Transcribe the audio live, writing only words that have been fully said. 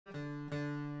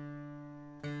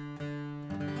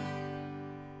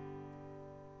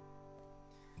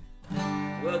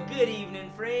Well, good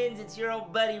evening, friends. It's your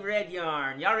old buddy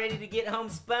Redyarn. Y'all ready to get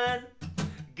homespun?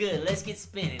 Good, let's get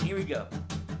spinning. Here we go.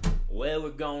 Well, we're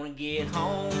gonna get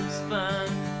homespun.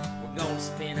 We're gonna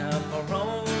spin up our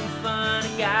own fun.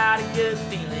 I got a good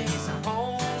feeling it's a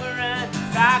home run.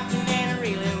 Rocking and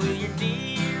reeling with your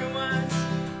dear ones.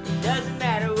 It doesn't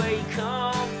matter where you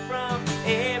come from.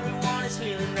 Everyone is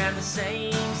wheeling around the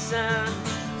same sun.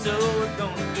 So we're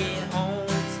gonna get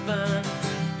homespun.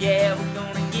 Yeah, we're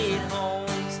gonna get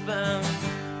homespun.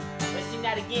 Let's sing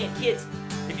that again, kids.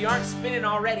 If you aren't spinning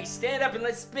already, stand up and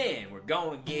let's spin. We're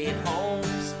gonna get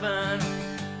homespun.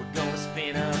 We're gonna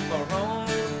spin up our own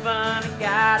fun. I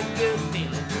got a good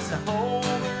feeling it's a home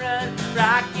run.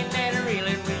 Rocking and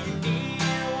reeling with your dear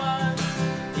ones.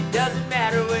 It doesn't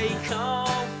matter where you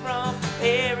come from.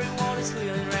 Everyone is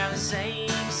wheeling around the same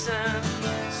sun.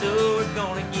 So we're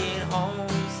gonna get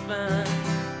homespun.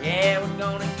 Yeah, we're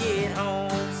gonna get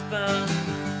homespun.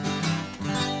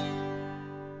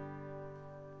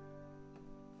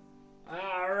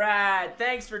 Alright,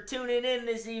 thanks for tuning in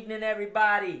this evening,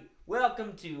 everybody.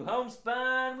 Welcome to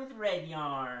Homespun with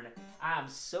Redyarn. I'm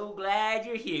so glad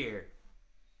you're here.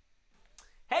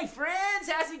 Hey friends,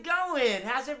 how's it going?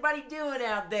 How's everybody doing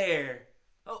out there?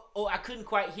 Oh, I couldn't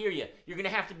quite hear you. You're gonna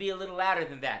have to be a little louder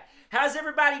than that. How's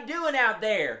everybody doing out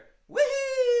there?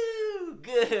 Woohoo!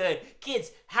 Good.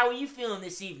 Kids, how are you feeling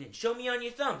this evening? Show me on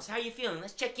your thumbs. How you feeling?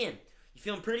 Let's check in. You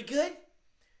feeling pretty good?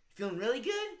 You feeling really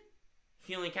good?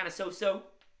 Feeling kind of so-so?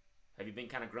 Have you been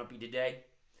kind of grumpy today?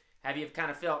 Have you kind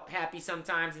of felt happy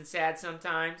sometimes and sad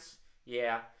sometimes?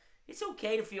 Yeah. It's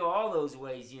okay to feel all those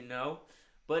ways, you know.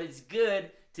 But it's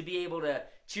good to be able to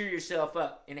cheer yourself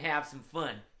up and have some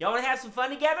fun. Y'all want to have some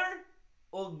fun together?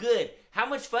 Well, good. How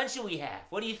much fun should we have?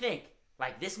 What do you think?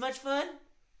 Like this much fun?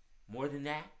 More than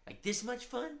that? Like this much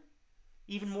fun?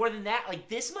 Even more than that? Like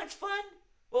this much fun?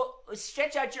 Well,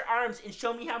 stretch out your arms and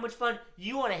show me how much fun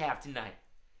you want to have tonight.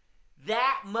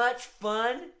 That much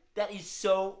fun? That is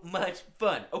so much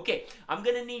fun. Okay, I'm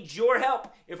going to need your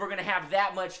help if we're going to have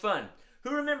that much fun.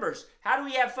 Who remembers? How do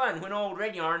we have fun when old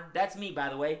Redyarn, that's me by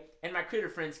the way, and my critter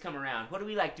friends come around? What do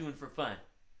we like doing for fun?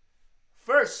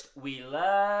 First, we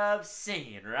love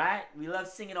singing, right? We love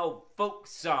singing old folk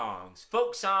songs.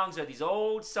 Folk songs are these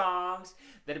old songs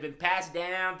that have been passed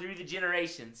down through the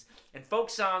generations. And folk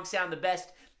songs sound the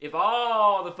best if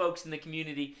all the folks in the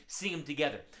community sing them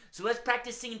together. So let's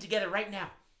practice singing together right now.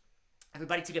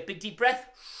 Everybody take a big deep breath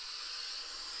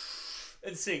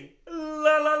and sing.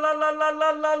 La la la la la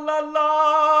la la la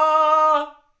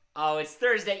la. Oh, it's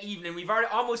Thursday evening. We've already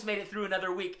almost made it through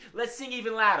another week. Let's sing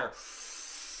even louder.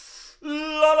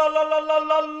 La la la la la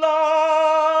la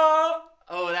la.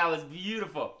 Oh, that was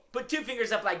beautiful. Put two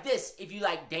fingers up like this if you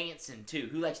like dancing too.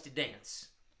 Who likes to dance?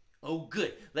 Oh,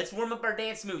 good. Let's warm up our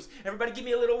dance moves. Everybody give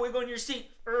me a little wiggle in your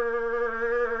seat.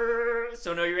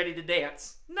 So know you're ready to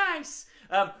dance. Nice.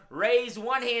 Raise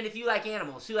one hand if you like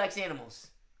animals. Who likes animals?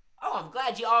 Oh, I'm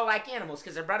glad you all like animals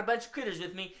because I brought a bunch of critters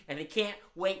with me and they can't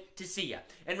wait to see you.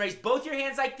 And raise both your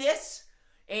hands like this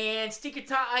and stick your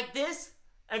tongue like this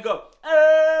and go,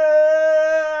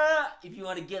 if you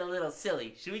want to get a little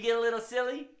silly. Should we get a little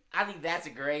silly? I think that's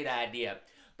a great idea.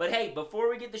 But hey, before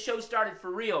we get the show started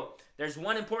for real, there's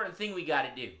one important thing we got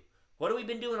to do. What have we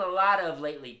been doing a lot of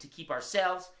lately to keep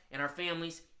ourselves and our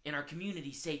families and our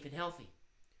community safe and healthy?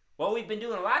 Well, we've been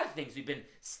doing a lot of things. We've been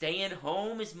staying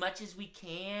home as much as we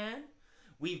can.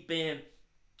 We've been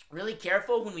really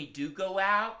careful when we do go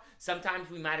out. Sometimes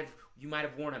you might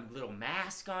have worn a little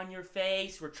mask on your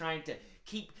face. We're trying to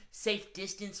keep safe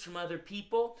distance from other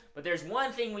people. But there's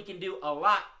one thing we can do a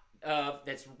lot of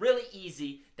that's really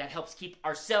easy that helps keep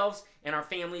ourselves and our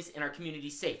families and our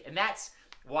community safe. And that's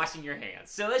washing your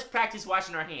hands. So let's practice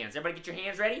washing our hands. Everybody get your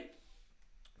hands ready.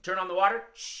 Turn on the water.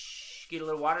 Shh. Get a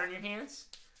little water on your hands.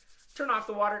 Turn off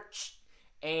the water. Shh.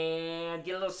 And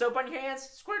get a little soap on your hands.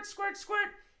 Squirt, squirt, squirt.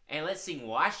 And let's sing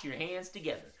Wash Your Hands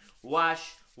together.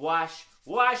 Wash, wash,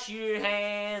 wash your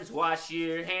hands. Wash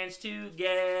your hands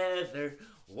together.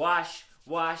 Wash,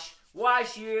 wash,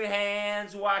 wash your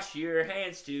hands. Wash your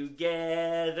hands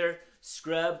together.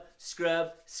 Scrub,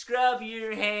 scrub, scrub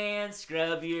your hands.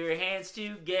 Scrub your hands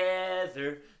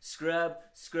together. Scrub,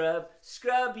 scrub,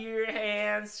 scrub your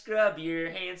hands. Scrub your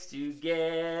hands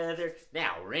together.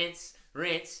 Now rinse,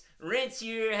 rinse, rinse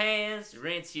your hands.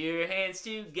 Rinse your hands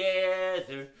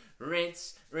together.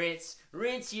 Rinse, rinse,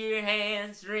 rinse your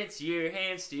hands. Rinse your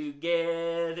hands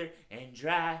together. And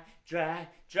dry, dry,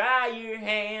 dry your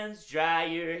hands. Dry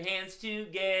your hands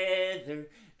together.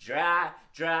 Dry,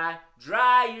 dry,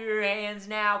 dry your hands.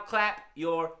 Now clap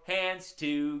your hands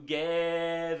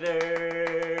together.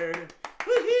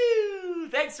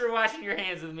 Woohoo! Thanks for washing your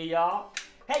hands with me, y'all.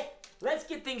 Hey, let's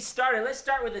get things started. Let's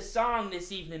start with a song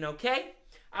this evening, okay?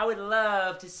 I would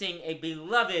love to sing a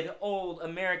beloved old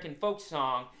American folk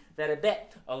song that I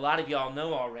bet a lot of y'all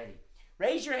know already.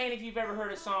 Raise your hand if you've ever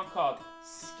heard a song called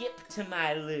Skip to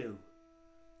My Lou.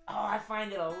 Oh, I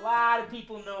find that a lot of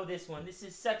people know this one. This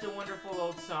is such a wonderful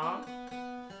old song.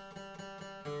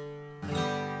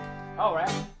 All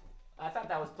right. I thought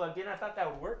that was plugged in. I thought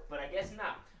that would work, but I guess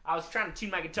not. I was trying to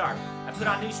tune my guitar. I put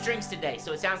on new strings today,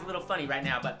 so it sounds a little funny right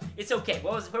now, but it's okay.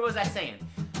 What was I saying?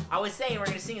 I was saying we're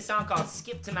going to sing a song called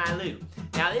Skip to My Lou.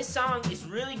 Now, this song is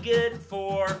really good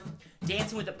for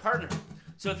dancing with a partner.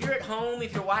 So if you're at home,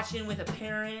 if you're watching with a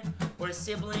parent or a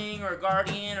sibling or a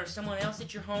guardian or someone else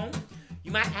at your home,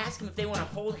 you might ask them if they want to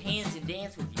hold hands and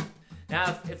dance with you.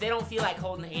 Now, if they don't feel like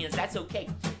holding hands, that's okay.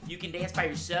 You can dance by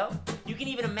yourself. You can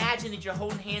even imagine that you're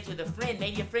holding hands with a friend,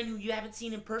 maybe a friend who you haven't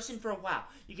seen in person for a while.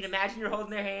 You can imagine you're holding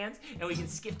their hands, and we can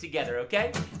skip together,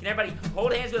 okay? Can everybody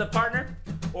hold hands with a partner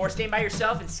or stand by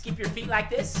yourself and skip your feet like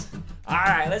this? All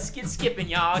right, let's get skipping,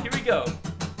 y'all. Here we go.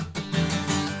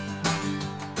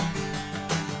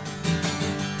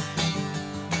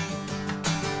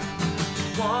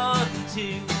 1,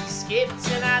 2, skip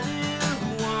to my Lou.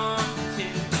 1, 2,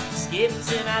 skip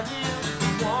to my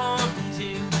Lou. 1,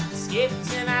 2, skip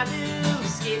to my Lou.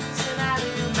 Skip to my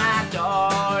Lou, my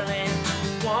darling.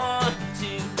 1,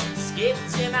 2, skip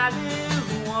to my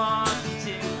Lou. 1,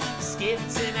 2, skip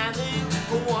to my Lou.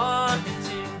 1, 2,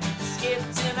 skip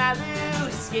to my Lou.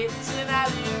 Skip to my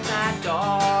Lou, my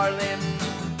darling.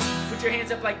 Put your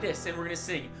hands up like this, and we're gonna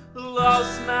sing.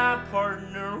 Lost my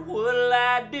partner, what'll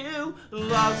I do?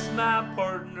 Lost my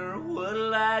partner,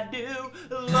 what'll I do?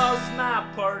 Lost my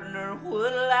partner,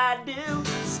 what'll I do?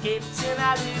 Skip to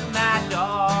my Lou, my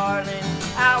darling.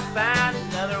 I'll find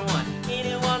another one,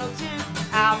 anyone will do.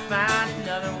 I'll find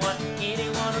another one,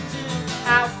 anyone will do.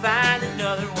 I'll find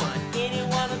another one,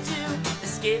 anyone will do.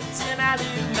 Skip to my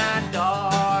Lou, my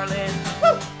darling.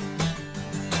 Woo!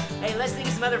 Hey, let's think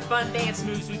of some other fun dance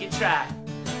moves we could try.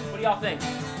 What do y'all think?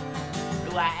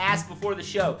 Well, I asked before the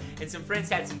show, and some friends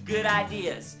had some good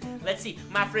ideas. Let's see,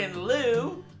 my friend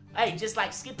Lou, hey, just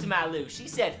like Skip to My Lou, she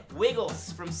said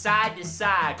wiggles from side to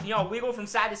side. Can y'all wiggle from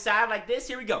side to side like this?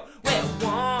 Here we go. Well,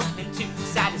 1 and 2,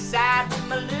 side to side with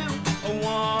my Lou.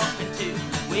 1 and 2,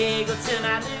 wiggle to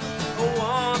my Lou.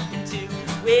 1 and 2,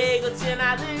 wiggle to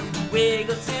my Lou.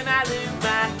 Wiggle to my Lou,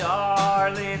 my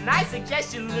darling. Nice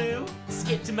suggestion, Lou.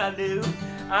 Skip to my Lou.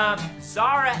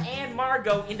 Zara and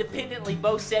Margot independently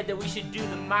both said that we should do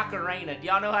the Macarena. Do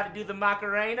y'all know how to do the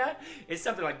Macarena? It's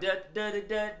something like da da da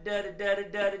da da da da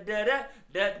da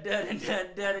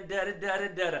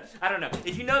da da. I don't know.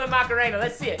 If you know the Macarena,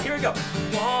 let's see it. Here we go.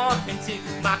 1 and 2,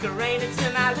 Macarena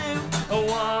to my Lou.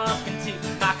 1 and 2,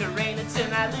 Macarena to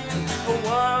my Lou.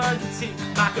 1 and 2,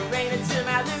 Macarena to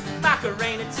my Lou.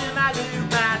 Macarena to my Lou,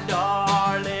 my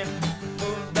darling.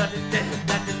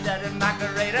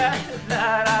 Macarena,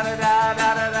 da da da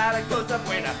da da da da, cosa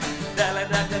buena. Da da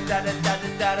da da da da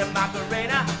da da,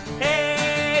 Macarena.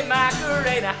 Hey,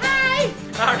 Macarena, hey.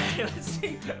 All right, let's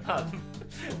see.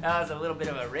 That was a little bit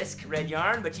of a risk, Red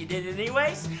Yarn, but you did it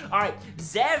anyways. All right,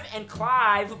 Zev and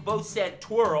Clive both said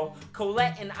twirl.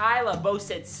 Colette and Isla both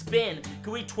said spin.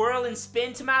 Can we twirl and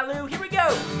spin to my Lou? Here we go.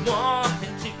 1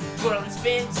 and 2, twirl and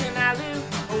spin to my Lou.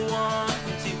 1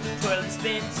 and 2, twirl and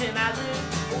spin to my Lou.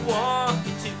 1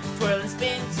 and 2, twirl and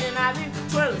spin to my Lou.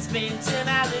 Twirl and spin to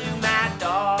my Lou, my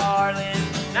darling.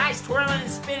 Nice twirling and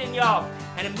spinning, y'all.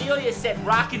 And Amelia said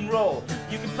rock and roll.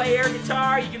 You can play air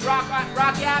guitar, you can rock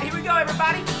out. Here we go,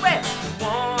 everybody. Well,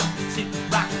 1 and 2,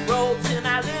 rock and roll to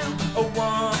my Lou.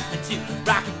 1 and 2,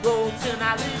 rock and roll to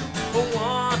my Lou.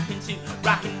 1 and 2,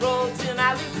 rock and roll to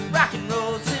my Lou. Rock and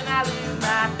roll to my Lou,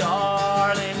 my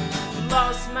darling.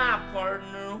 Lost my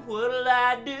partner, what'll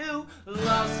I do?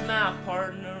 Lost my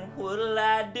partner, what'll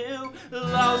I do?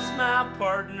 Lost my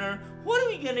partner. What are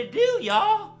we gonna do,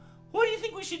 y'all? What do you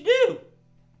think we should do?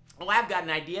 Well, I've got an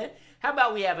idea. How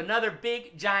about we have another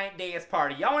big giant dance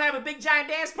party? Y'all wanna have a big giant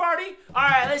dance party? All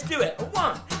right, let's do it.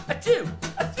 1, 2,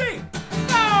 3,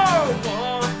 go!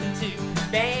 1 and 2,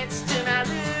 dance to my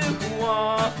Lou.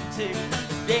 1, 2,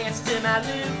 dance to my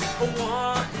Lou.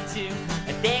 1 and 2,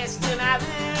 dance to my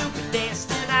Lou. Dance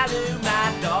to my Lou,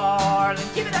 my darling.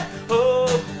 Give it up. Oh,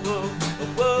 whoa,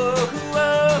 whoa,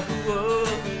 whoa, whoa, whoa,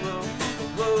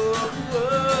 whoa,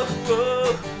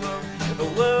 whoa,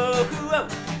 whoa, whoa.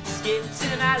 Skip to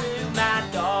my Lou, my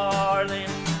darling.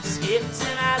 Skip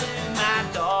to my Lou, my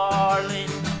darling.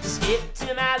 Skip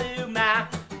to my Lou, my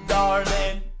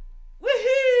darling.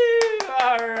 Woohoo!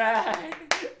 All right.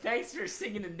 Thanks for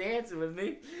singing and dancing with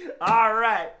me. All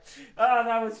right. Oh,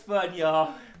 that was fun,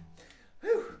 y'all.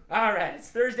 Whew. All right, it's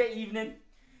Thursday evening.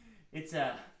 It's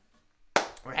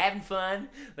we're having fun.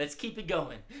 Let's keep it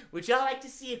going. Would y'all like to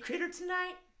see a critter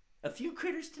tonight? A few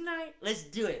critters tonight? Let's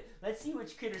do it. Let's see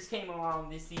which critters came along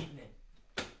this evening.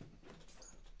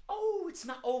 Oh, it's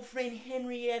my old friend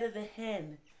Henrietta the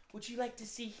hen. Would you like to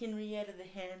see Henrietta the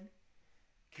hen?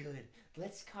 Good.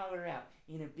 Let's call her out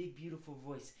in a big, beautiful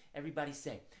voice. Everybody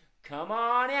say, "Come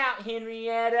on out,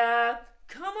 Henrietta.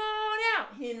 Come on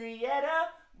out, Henrietta."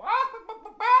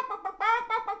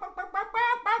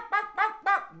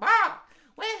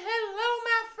 Well, hello,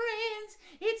 my friends.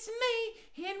 It's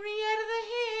me, Henrietta the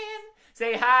hen.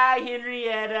 Say hi,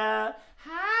 Henrietta.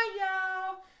 Hi,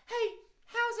 y'all. Hey,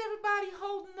 how's everybody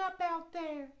holding up out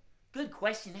there? Good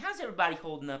question. How's everybody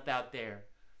holding up out there?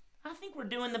 I think we're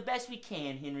doing the best we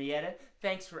can, Henrietta.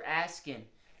 Thanks for asking.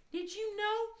 Did you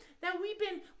know that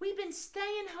we've been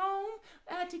staying home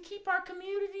to keep our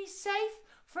community safe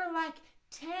for like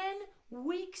 10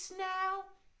 weeks now?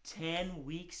 10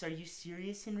 weeks? Are you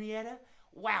serious, Henrietta?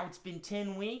 Wow, it's been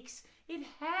 10 weeks? It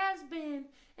has been.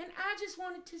 And I just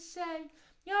wanted to say,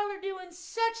 y'all are doing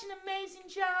such an amazing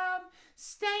job,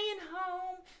 staying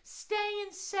home,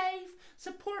 staying safe,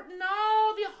 supporting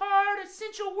all the hard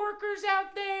essential workers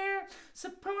out there,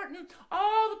 supporting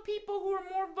all the people who are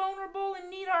more vulnerable and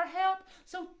need our help.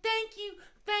 So thank you,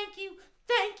 thank you,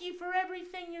 thank you for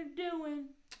everything you're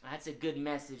doing. That's a good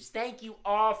message. Thank you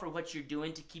all for what you're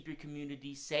doing to keep your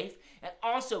community safe. And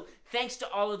also, thanks to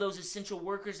all of those essential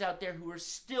workers out there who are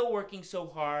still working so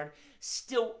hard,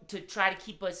 still to try to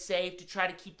keep us safe, to try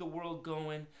to keep the world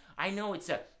going. I know it's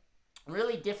a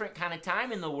really different kind of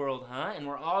time in the world, huh? And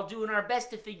we're all doing our best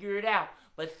to figure it out.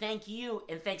 But thank you,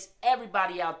 and thanks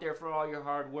everybody out there for all your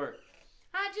hard work.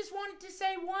 I just wanted to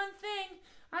say one thing.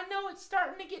 I know it's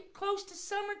starting to get close to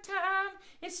summertime.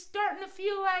 It's starting to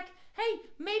feel like, hey,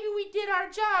 maybe we did our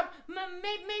job.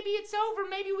 Maybe it's over.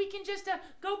 Maybe we can just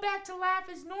go back to life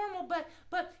as normal.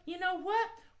 But you know what?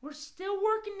 We're still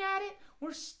working at it.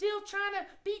 We're still trying to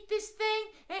beat this thing.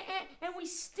 And we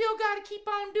still got to keep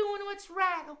on doing what's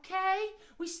right, okay?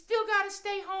 We still got to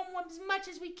stay home as much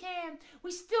as we can.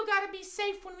 We still got to be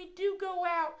safe when we do go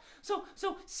out. So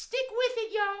stick with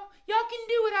it, y'all. Y'all can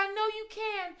do it. I know you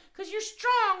can. Because you're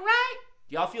strong, right?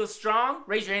 Y'all feel strong?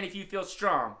 Raise your hand if you feel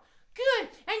strong. Good.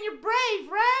 And you're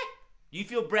brave, right? You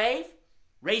feel brave?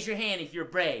 Raise your hand if you're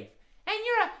brave. And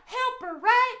you're a helper,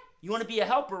 right? You want to be a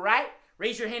helper, right?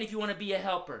 Raise your hand if you want to be a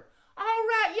helper. All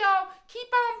right, y'all. Keep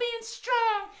on being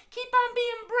strong. Keep on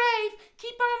being brave.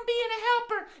 Keep on being a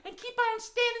helper. And keep on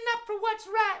standing up for what's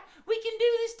right. We can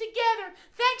do this together.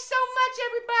 Thanks so much,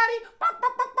 everybody.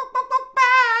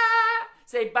 Bye.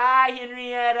 Say bye,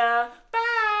 Henrietta.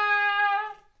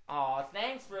 Bye. Aw,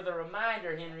 thanks for the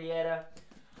reminder, Henrietta.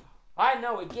 I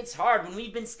know it gets hard when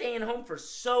we've been staying home for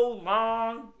so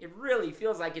long. It really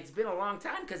feels like it's been a long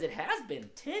time because it has been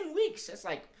 10 weeks. That's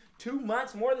like 2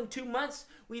 months, more than 2 months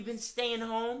we've been staying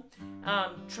home,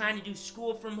 trying to do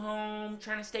school from home,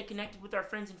 trying to stay connected with our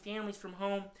friends and families from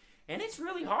home. And it's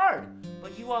really hard,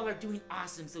 but you all are doing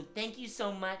awesome. So thank you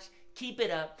so much. Keep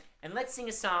it up. And let's sing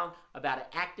a song about an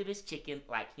activist chicken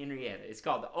like Henrietta. It's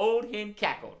called The Old Hen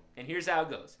Cackled. And here's how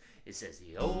it goes. It says,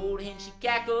 the old hen, she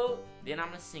cackled. Then I'm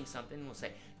going to sing something. We'll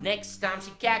say, next time she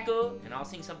cackled. And I'll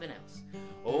sing something else.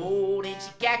 Old hen,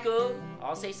 she cackled.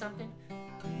 I'll say something.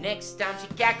 Next time she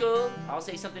cackled, I'll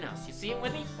say something else. You see it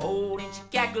with me? Old hen, she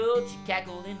cackled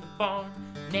in the barn.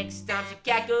 Next time she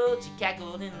cackled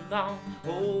in the lawn.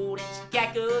 Old hen, she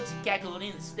cackled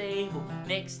in the stable.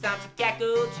 Next time she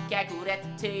cackled at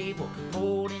the table.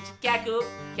 Old hen, she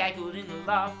cackled in the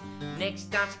loft.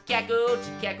 Next time she cackled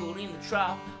in the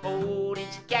trough. Old hen,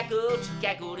 she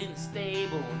cackled in the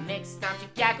stable. Next time she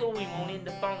cackled, we won't end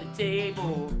up on the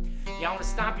table. Y'all wanna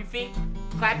stomp your feet?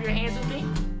 Clap your hands with me?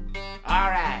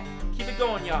 Alright, keep it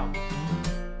going, y'all.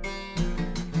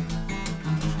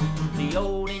 The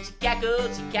old hen, she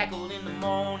cackled in the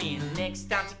morning. Next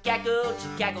time she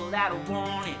cackled out a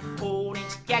warning. Old hen,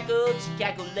 she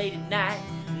cackled late at night.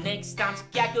 Next time she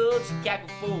cackled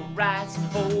for a rise.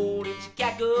 Old hen, she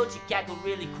cackled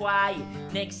really quiet.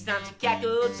 Next time she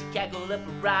cackled up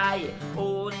a riot.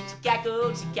 Old hen, she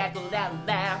cackled out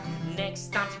loud.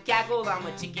 Next time she cackled, I'm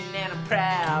a chicken and I'm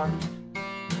proud.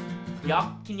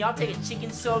 Can y'all take a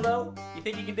chicken solo? You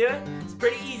think you can do it? It's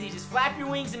pretty easy. Just flap your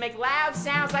wings and make loud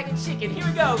sounds like a chicken. Here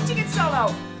we go. Chicken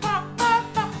solo.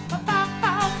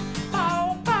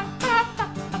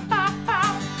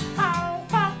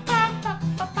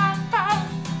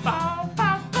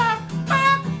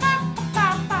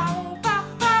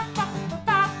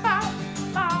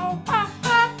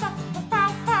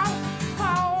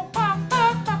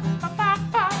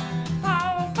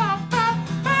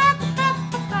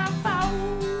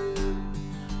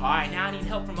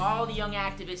 young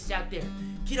activists out there.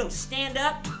 Kiddos, stand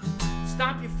up,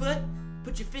 stomp your foot,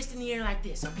 put your fist in the air like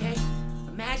this, okay?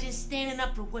 Imagine standing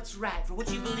up for what's right, for what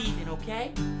you believe in,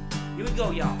 okay? Here we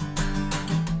go, y'all.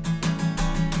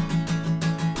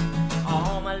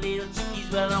 All my little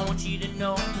chickies, well, I want you to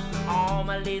know, all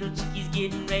my little chickies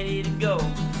getting ready to go.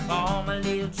 All my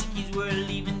little chickies, we're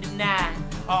leaving tonight.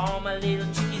 All my little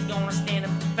chickies gonna stand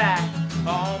up and fight.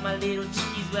 All my little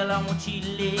chickies, well, I want you to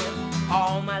live.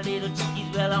 All my little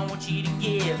chickies, well, I want you to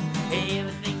give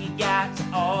everything you got to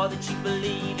all that you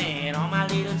believe in. All my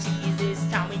little chickies,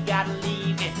 this time we gotta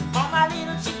leave it. All my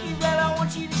little chickies, well, I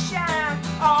want you to shine.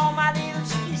 All my little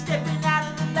chickies stepping out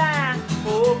of the line.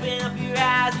 Open up your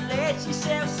eyes and let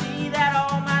yourself see that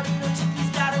all my little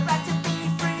chickies got a right to be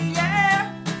free,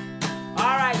 yeah.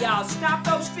 All right, y'all, stomp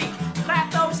those feet,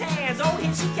 clap those hands. Oh,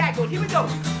 Hen Cackled, here we go.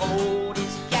 Oh,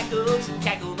 she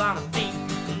cackled on her feet.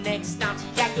 The next time she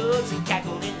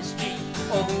cackled in the street.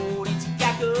 Oh, she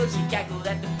cackled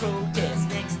at the protest.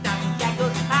 Next time she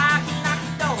cackled, I can knock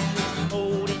it down.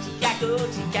 Oh,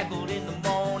 she cackled in the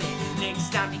morning.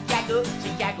 Next time she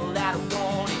cackled out of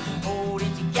warning. Oh,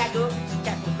 she cackled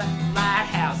at the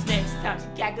lighthouse. Next time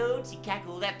she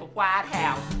cackled at the White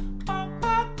House.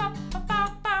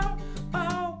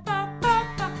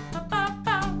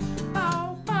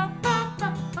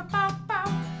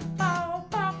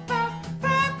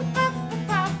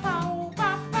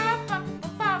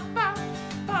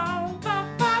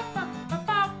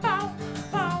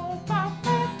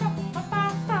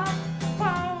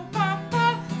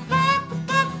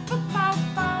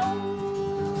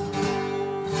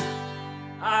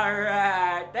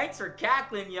 Thanks for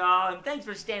cackling, y'all, and thanks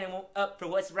for standing up for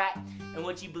what's right and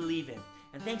what you believe in.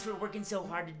 And thanks for working so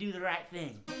hard to do the right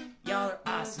thing. Y'all are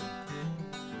awesome.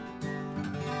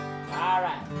 All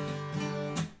right.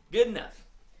 Good enough.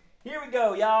 Here we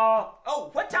go, y'all. Oh,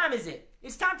 what time is it?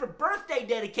 It's time for birthday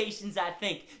dedications, I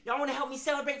think. Y'all want to help me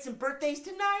celebrate some birthdays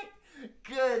tonight?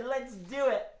 Good, let's do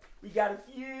it. We got a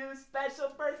few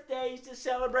special birthdays to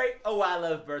celebrate. Oh, I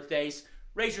love birthdays.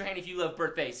 Raise your hand if you love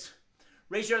birthdays.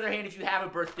 Raise your other hand if you have a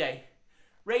birthday.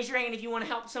 Raise your hand if you want to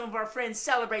help some of our friends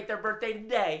celebrate their birthday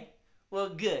today. Well,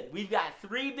 good. We've got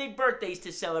 3 big birthdays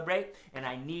to celebrate, and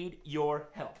I need your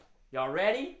help. Y'all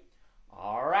ready?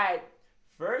 All right.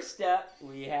 First up,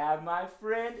 we have my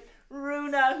friend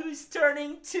Runa, who's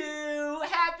turning 2.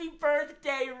 Happy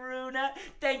birthday, Runa.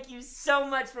 Thank you so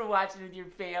much for watching with your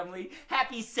family.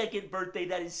 Happy 2nd birthday.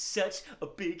 That is such a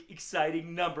big,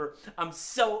 exciting number. I'm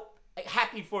so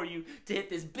happy for you to hit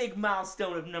this big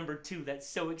milestone of number 2. That's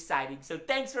so exciting. So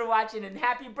thanks for watching and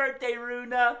happy birthday,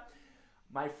 Runa.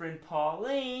 My friend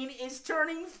Pauline is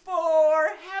turning 4.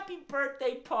 Happy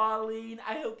birthday, Pauline.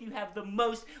 I hope you have the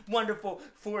most wonderful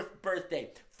 4th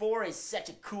birthday. 4 is such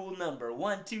a cool number.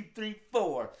 1, 2, 3,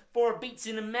 4. 4 beats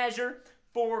in a measure.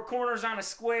 4 corners on a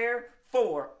square.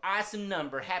 4. Awesome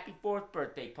number. Happy 4th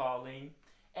birthday, Pauline.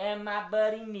 And my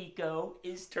buddy Nico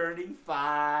is turning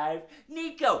 5.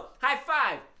 Nico, high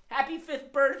five. Happy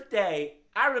 5th birthday.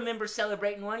 I remember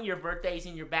celebrating one of your birthdays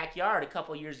in your backyard a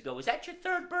couple years ago. Was that your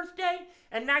 3rd birthday?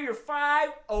 And now you're 5?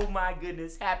 Oh my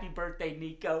goodness. Happy birthday,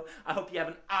 Nico. I hope you have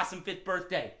an awesome 5th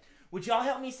birthday. Would y'all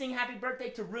help me sing happy birthday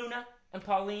to Runa and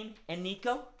Pauline and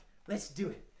Nico? Let's do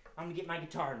it. I'm going to get my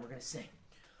guitar and we're going to sing.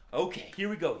 Okay, here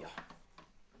we go, y'all.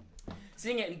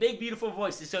 Sing it in big, beautiful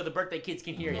voices so the birthday kids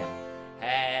can hear you.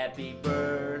 Happy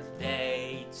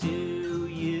birthday to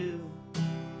you.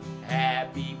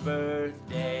 Happy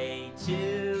birthday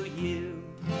to you.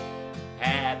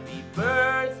 Happy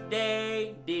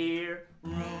birthday, dear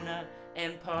Runa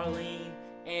and Pauline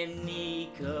and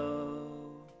Nico.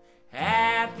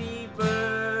 Happy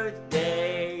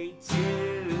birthday to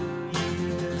you.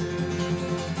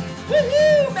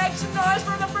 Woohoo! Make some noise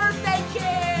for the birthday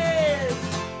kids!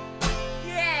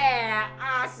 Yeah,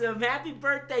 awesome. Happy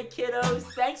birthday, kiddos.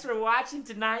 Thanks for watching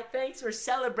tonight. Thanks for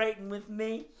celebrating with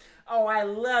me. Oh, I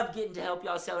love getting to help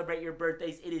y'all celebrate your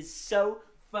birthdays. It is so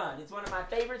fun. It's one of my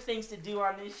favorite things to do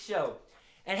on this show.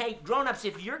 And hey, grown-ups,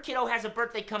 if your kiddo has a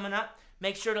birthday coming up,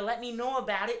 make sure to let me know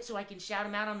about it so I can shout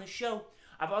them out on the show.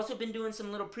 I've also been doing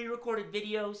some little pre-recorded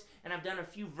videos, and I've done a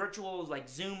few virtual, like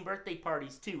Zoom birthday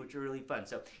parties too, which are really fun.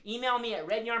 So email me at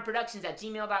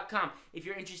redyarnproductions@gmail.com if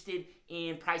you're interested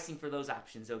in pricing for those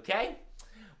options, okay?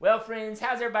 Well, friends,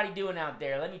 how's everybody doing out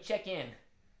there? Let me check in.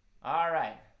 All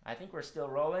right. I think we're still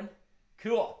rolling.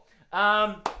 Cool.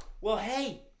 Well,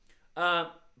 hey,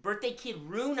 birthday kid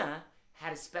Runa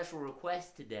had a special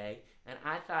request today, and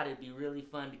I thought it'd be really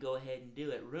fun to go ahead and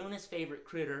do it. Runa's favorite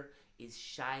critter is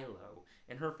Shiloh,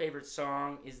 and her favorite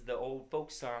song is the old folk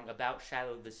song about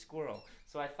Shiloh the Squirrel.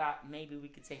 So I thought maybe we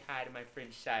could say hi to my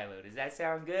friend Shiloh. Does that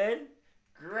sound good?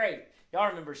 Great. Y'all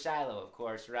remember Shiloh, of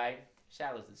course, right?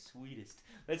 Shiloh's the sweetest.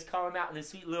 Let's call him out in a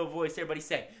sweet little voice. Everybody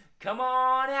say, come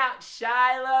on out,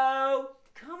 Shiloh.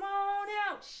 Come on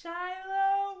out,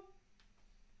 Shiloh.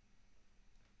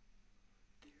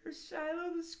 There's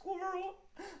Shiloh the Squirrel.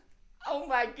 Oh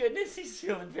my goodness, he's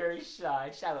feeling very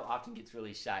shy. Shiloh often gets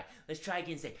really shy. Let's try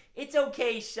again and say, it's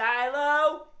okay,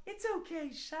 Shiloh. It's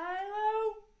okay,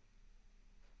 Shiloh.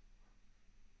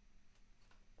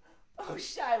 Oh,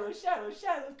 Shiloh, Shiloh,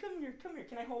 Shiloh, come here, come here.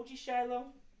 Can I hold you, Shiloh?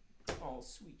 Oh,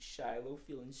 sweet Shiloh,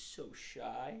 feeling so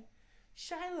shy.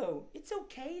 Shiloh, it's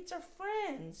okay, it's our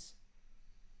friends.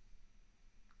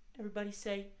 Everybody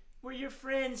say, we're your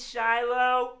friends,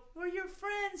 Shiloh. We're your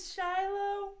friends,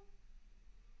 Shiloh.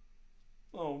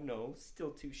 Oh no,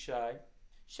 still too shy.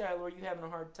 Shiloh, are you having a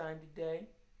hard time today?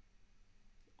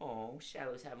 Oh,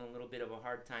 Shiloh's having a little bit of a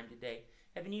hard time today.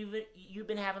 Haven't you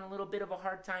been having a little bit of a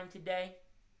hard time today?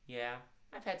 Yeah,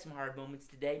 I've had some hard moments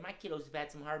today. My kiddos have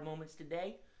had some hard moments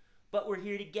today. But we're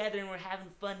here together and we're having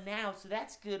fun now, so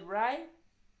that's good, right?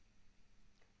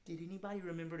 Did anybody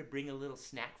remember to bring a little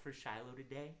snack for Shiloh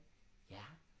today? Yeah?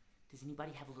 Does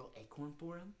anybody have a little acorn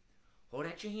for him? Hold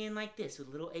out your hand like this with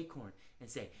a little acorn and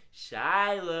say,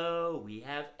 Shiloh, we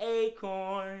have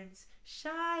acorns.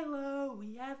 Shiloh,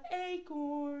 we have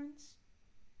acorns.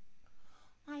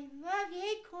 I love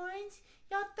acorns.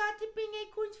 Y'all thought to bring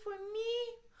acorns for me?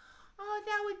 Oh,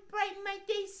 that would brighten my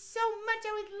day so much.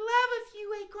 I would love a few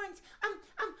acorns.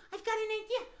 I've got an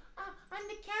idea. On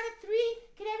the count of 3,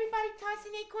 could everybody toss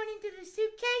an acorn into the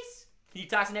suitcase? Can you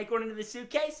toss an acorn into the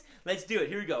suitcase? Let's do it.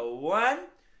 Here we go. 1,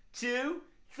 2,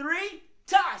 3,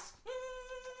 toss.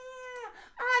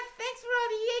 Thanks for all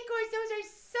the acorns. Those are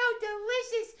so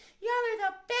delicious. Y'all are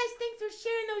the best. Thanks for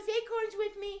sharing those acorns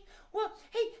with me. Well,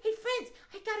 hey, friends,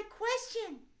 I got a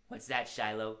question. What's that,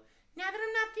 Shiloh? Now that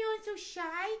I'm not feeling so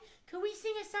shy, could we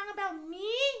sing a song about me?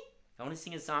 I want to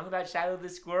sing a song about Shiloh the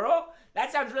Squirrel?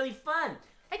 That sounds really fun.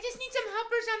 I just need some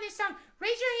helpers on this song.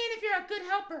 Raise your hand if you're a good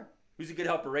helper. Who's a good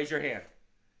helper? Raise your hand.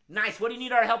 Nice. What do you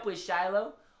need our help with,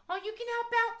 Shiloh? Oh, you can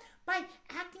help out by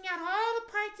acting out all the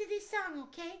parts of this song,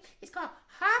 okay? It's called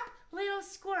Hop, Little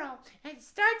Squirrel. And it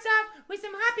starts off with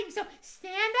some hopping, so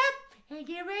stand up and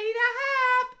get ready to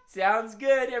hop. Sounds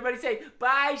good. Everybody say,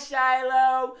 bye,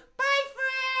 Shiloh. Bye,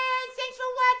 friends. Thanks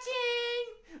for watching.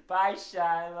 Bye,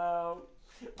 Shiloh.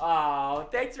 Oh,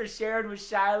 thanks for sharing with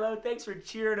Shiloh. Thanks for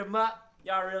cheering him up.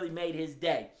 Y'all really made his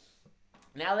day.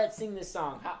 Now let's sing this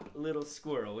song, Hop, Little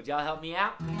Squirrel. Would y'all help me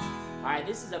out? All right,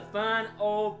 this is a fun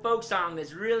old folk song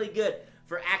that's really good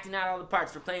for acting out all the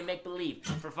parts, for playing make-believe,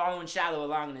 for following Shiloh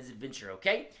along in his adventure,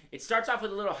 okay? It starts off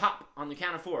with a little hop on the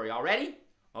count of 4. Y'all ready?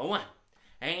 A 1,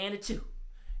 and a 2,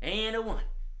 and a 1,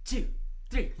 2,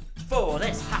 3, 4.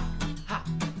 Let's hop, hop,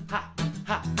 hop,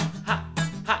 hop, hop,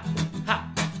 hop, hop.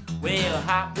 Well,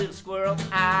 hop, little squirrel,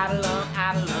 idle-um,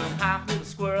 hop, little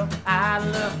squirrel,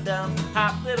 idle-um-dum,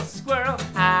 hop, little squirrel,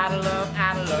 idle-um,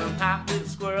 hop, little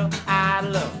squirrel,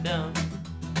 idle-um-dum.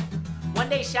 One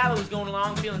day, Shiloh was going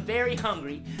along feeling very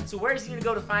hungry, so where is he going to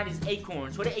go to find his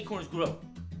acorns? Where do acorns grow?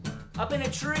 Up in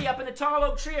a tree, up in a tall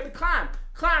oak tree, climb,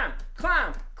 climb,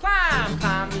 climb, climb,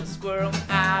 climb, little squirrel,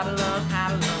 idle-um,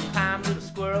 climb, little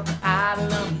squirrel,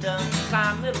 idle-um-dum,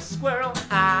 climb, little squirrel,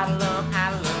 idle-um,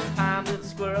 climb, little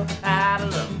squirrel,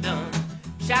 idle-um-dum.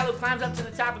 Shiloh climbs up to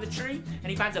the top of the tree, and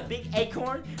he finds a big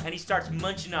acorn, and he starts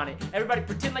munching on it. Everybody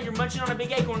pretend like you're munching on a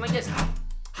big acorn like this. Hop,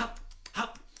 hop,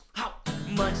 hop, hop.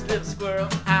 Munch, little squirrel,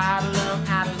 idle-um,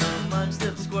 munch,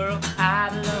 little squirrel,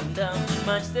 idle-um-dum,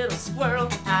 munch, little squirrel,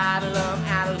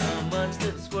 idle-um, munch,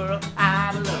 little squirrel,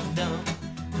 idle-um-dum.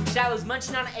 Shiloh's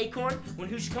munching on an acorn when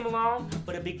who should come along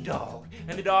but a big dog.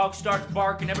 And the dog starts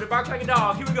barking. Everybody barks like a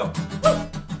dog. Here we go. Woo,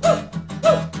 woo,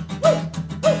 woo, woo,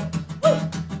 woo, woo,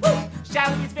 woo.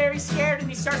 Shiloh gets very scared and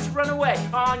he starts to run away.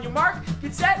 On your mark,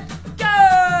 get set,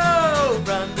 go!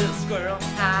 Run, little squirrel,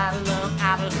 idle-um,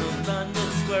 run, little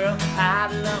squirrel,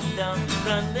 idle-um-dum,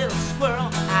 run, little squirrel,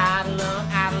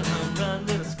 idle-um, run,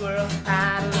 little squirrel,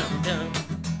 idle-um-dum.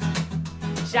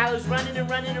 Shiloh's running and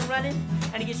running and running,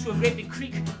 and he gets to a great big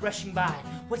creek rushing by.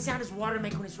 What sound does water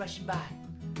make when it's rushing by?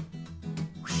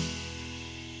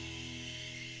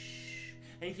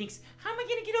 And he thinks, how am I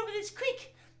gonna get over this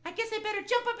creek? I guess I better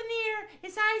jump up in the air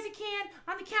as high as I can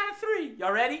on the count of 3.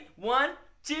 Y'all ready? 1,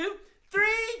 2, 3,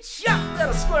 jump,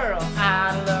 little squirrel,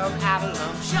 idle-um,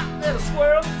 jump, little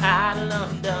squirrel,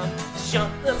 idle-um-dum,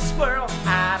 jump, little squirrel,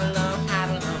 idle-um,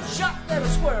 jump, little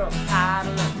squirrel,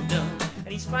 idle-um-dum.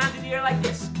 And he's flying through the air like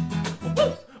this.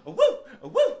 A-woo, a-woo,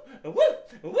 a-woo, a-woo,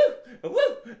 a-woo,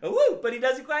 a-woo, a-woo. But he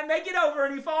doesn't quite make it over,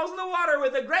 and he falls in the water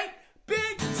with a great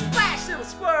big splash, little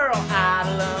squirrel,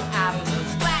 idle-um,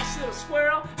 splash, little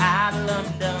squirrel,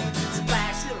 idle-dum-dum.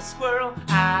 Splash, little squirrel,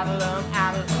 idle-dum,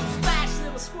 idle-dum. Splash,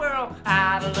 little squirrel,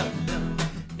 idle-dum-dum.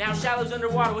 Now Shillow's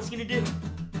underwater, what's he gonna do?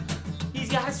 He's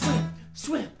gotta swim,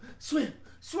 swim, swim,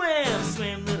 swim.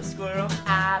 Swim, little squirrel,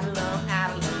 idle-dum,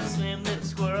 idle-dum. Swim, little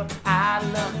squirrel,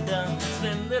 idle-dum-dum.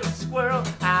 Swim, little squirrel,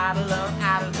 idle-dum,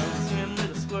 idle-dum. Swim,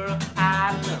 little squirrel,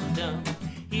 idle-dum-dum.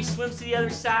 He swims to the other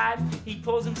side. He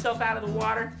pulls himself out of the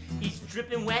water. He's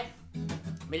dripping wet,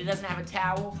 but he doesn't have a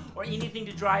towel or anything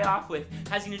to dry off with.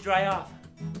 How's he gonna dry off?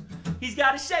 He's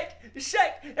gotta shake,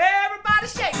 shake. Everybody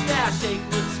shake now. Shake,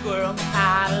 little squirrel,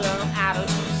 idle-dum,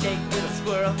 idle-dum. Shake, little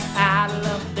squirrel,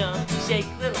 idle-dum-dum. Shake,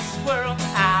 little squirrel,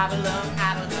 idle-dum,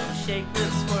 idle-dum. Shake,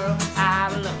 little squirrel,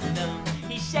 idle-dum-dum.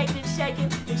 He's shaking and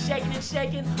shaking and shaking and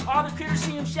shaking. All the critters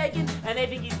see him shaking, and they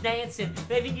think he's dancing.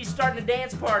 They think he's starting a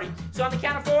dance party. So on the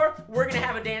count of 4, we're gonna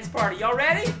have a dance party. Y'all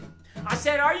ready? I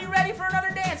said, are you ready for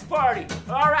another dance party?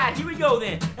 All right, here we go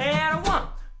then. And 1,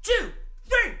 2,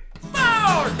 3, 4.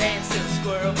 Dance, little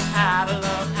squirrel,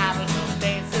 idle-dum, idle-dum.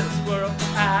 Dance, little squirrel,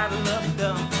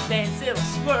 idle-dum-dum. Dance, little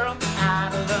squirrel,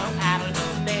 idle-dum,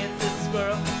 idle-dum. Dance, little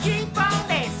squirrel, keep on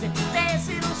dancing. Dance,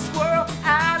 little squirrel,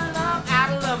 idle-dum,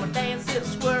 idle-dum. Dance, little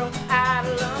squirrel,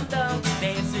 idle-dum-dum.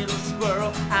 Dance, little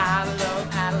squirrel, idle-dum,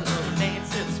 idle-dum.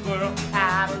 Dance, little squirrel,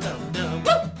 idle-dum-dum.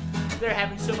 Woo! They're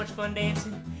having so much fun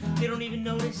dancing. They don't even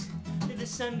notice that the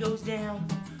sun goes down.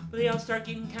 But they all start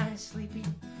getting kind of sleepy.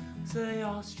 So they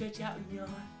all stretch out and yawn.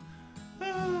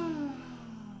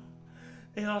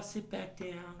 They all sit back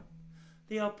down.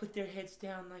 They all put their heads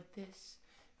down like this.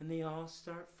 And they all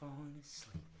start falling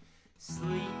asleep.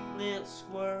 Sleep, little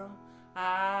squirrel,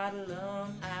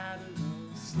 idle-dum,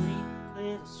 idle-dum. Sleep,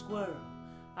 little squirrel,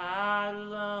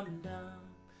 idle-dum-dum.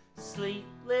 Sleep,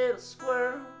 little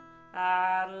squirrel,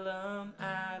 idle-dum,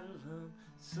 idle-dum.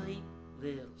 Sleep,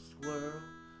 little squirrel,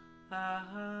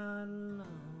 idle-dum.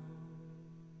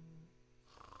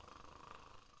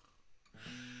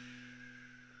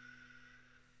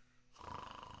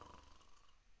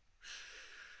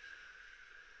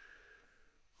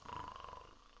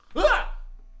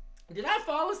 Did I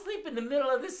fall asleep in the middle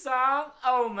of this song?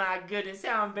 Oh my goodness,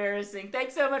 how embarrassing.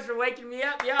 Thanks so much for waking me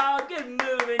up, y'all. Good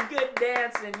moving, good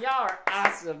dancing. Y'all are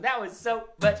awesome. That was so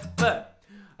much fun.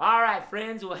 All right,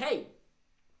 friends. Well, hey,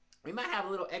 we might have a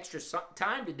little extra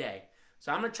time today.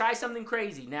 So I'm going to try something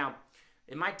crazy. Now,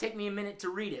 it might take me a minute to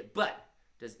read it, but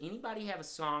does anybody have a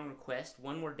song request?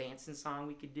 One more dancing song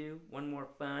we could do? One more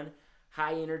fun,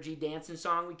 high-energy dancing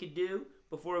song we could do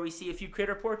before we see a few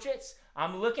critter portraits?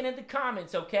 I'm looking at the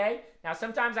comments, okay? Now,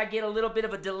 sometimes I get a little bit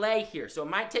of a delay here, so it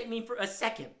might take me for a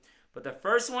second. But the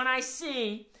first one I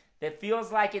see that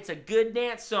feels like it's a good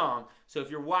dance song. So if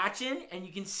you're watching and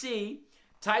you can see,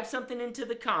 type something into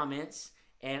the comments,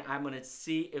 and I'm going to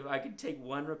see if I can take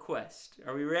one request.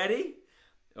 Are we ready?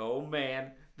 Oh,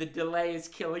 man, the delay is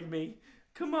killing me.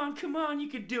 Come on, you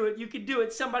can do it, you can do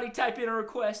it. Somebody type in a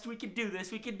request. We can do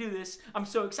this, we can do this. I'm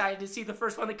so excited to see the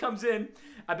first one that comes in.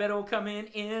 I bet it will come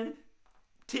in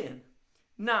 10,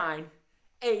 9,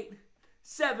 8,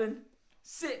 7,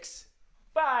 6,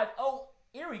 5. Oh,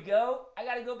 here we go. I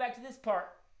got to go back to this part.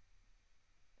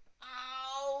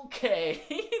 Okay,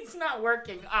 it's not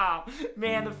working. Oh,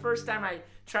 man, the first time I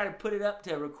try to put it up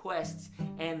to requests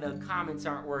and the comments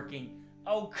aren't working.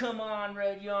 Oh, come on,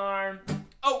 Red Yarn.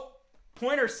 Oh,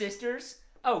 Pointer Sisters.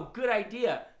 Oh, good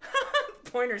idea.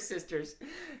 Pointer Sisters.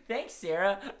 Thanks,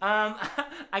 Sarah.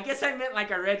 I guess I meant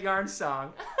like a Red Yarn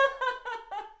song.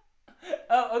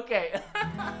 Oh, okay.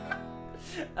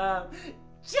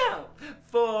 Jump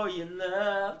for your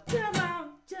love. Come on,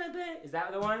 jump it. Is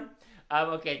that the one?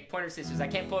 Okay, Pointer Sisters. I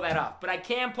can't pull that off, but I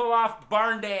can pull off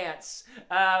Barn Dance.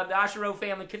 The Ashero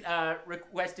family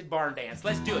requested Barn Dance.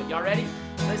 Let's do it. Y'all ready?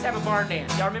 Let's have a barn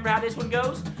dance. Y'all remember how this one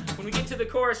goes? When we get to the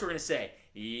chorus, we're gonna say,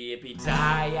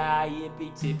 yippee-tie-yi,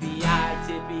 yippee-tippee-yi,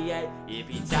 tippee-yay,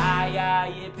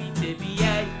 yippee-tie-yi,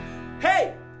 yippee-tippee-yay.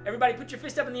 Hey! Everybody put your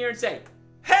fist up in the air and say,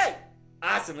 hey!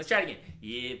 Awesome, let's try it again.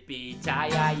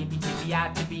 Yippee-tie-yi,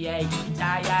 yippee-tippee-yi, tippee-yay,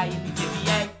 yippee-tie-yi,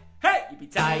 yippee-tippee-yay. Hey!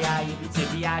 Yippee-tie-yi,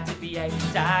 yippee-tippee-yi, tippee-yay,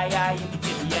 tie-yi,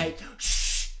 yippee-tippee-yay.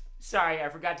 Shh! Sorry, I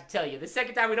forgot to tell you. The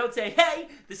second time we don't say hey,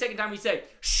 the second time we say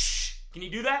shh. Can you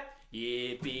do that?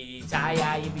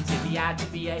 Yippee-tie-yi, yippee-tippee-yi,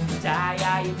 tippee-yay,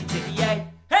 tie-yi, yippee-tippee-yay.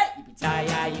 Hey!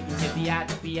 Yippee-tie-yi, yippee-tippee-yi,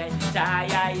 tippee-yay,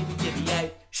 tie-yi,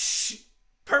 yippee-tippee-yay. Shh!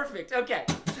 Perfect, okay.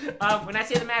 When I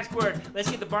say the magic word, let's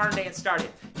get the barn dance started.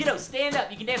 Kiddo, stand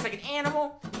up. You can dance like an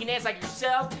animal. You can dance like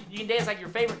yourself. You can dance like your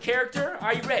favorite character.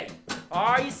 Are you ready?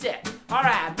 Are you set? All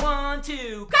right, 1,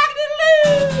 2,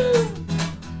 cock-a-doodle-doo!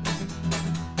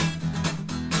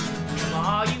 Come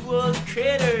all you woolly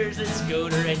critters, let's go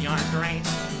to Red Yarn's ranch.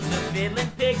 The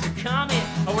fiddling pigs are coming,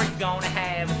 or we're gonna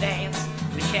have a dance.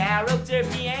 The cow roped her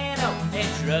piano and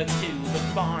drug it to the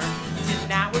barn.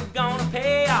 Tonight we're gonna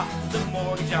pay off the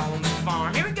mortgage on the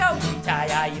farm. Here we go!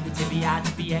 Yippee-tie-yi, yippee-tippee-yi,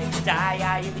 tippee-yay,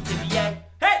 tie-yi, yippee-tippee-yay.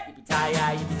 Hey!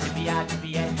 Yippee-tie-yi, yippee-tippee-yi,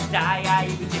 tippee-yay, tie-yi,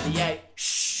 yippee-tippee-yay.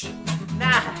 Shh!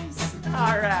 Nice!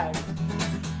 Alright.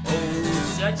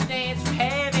 Oh, such a dance for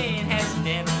heaven has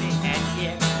never been had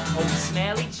yet. Oh,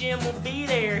 Smelly Jim will be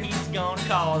there, he's gonna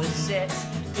call the sets.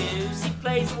 Mousie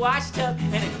plays a washtub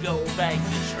and a gold bank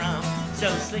drum. So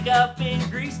slick up in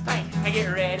grease paint and get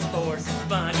ready for some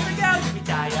fun. Here we go!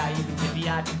 Yippee-tie-yi,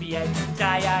 yippee-tippee-yi, tippee-yay,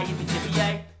 tie-yi,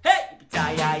 yippee-tippee-yay. Hey!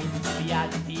 Yippee-tie-yi, yippee-tippee-yi,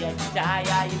 tippee-yay,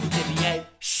 tie-yi, yippee-tippee-yay.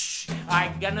 Shh!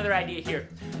 Alright, got another idea here.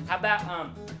 How about,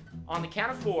 on the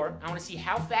count of 4, I want to see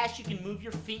how fast you can move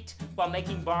your feet while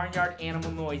making barnyard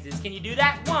animal noises. Can you do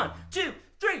that? 1, 2,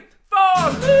 3, 4!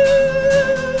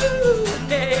 Woo!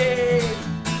 Hey!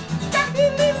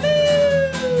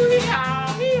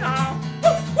 Meow, meow.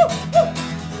 Woo, woo, woo.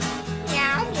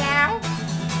 Meow, meow.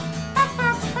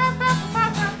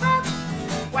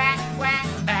 Quack, quack,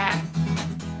 quack.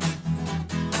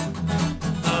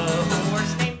 A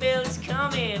horse named Billy's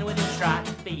coming with a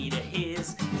trotting feet of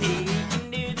his. He can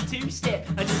do the two-step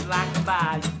just like a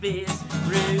body biz.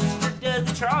 Rooster does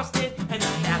the Charleston and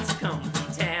the cats come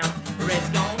from town. Red's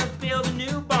gonna build a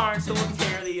new barn so we'll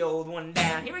tear the old one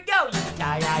down. Here we go!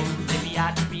 Yippee-tie-yi,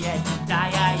 yippee-tippee-yi, tippee-yay,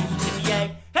 tie-yi,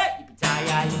 yippee-tippee-yay. Hey!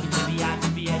 Yippee-tie-yi, yippee-tippee-yi,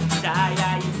 tippee-yay,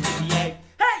 tie-yi, yippee-tippee-yay.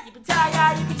 Hey! Yippee-tie-yi,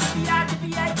 yippee-tippee-yi,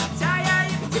 tippee-yay, tie-yi,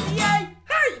 yippee-tippee-yay.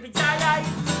 Hey! Yippee-tie-yi,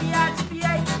 yippee-tippee-yi,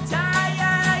 tippee-yay, tie-yi,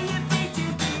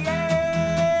 yippee-tippee-yay.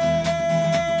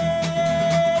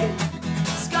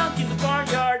 Skunk in the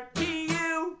barnyard,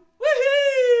 P.U.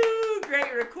 Woohoo!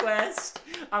 Great request.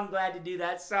 I'm glad to do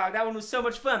that song. That one was so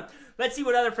much fun. Let's see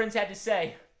what other friends had to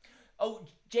say. Oh,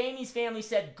 Jamie's family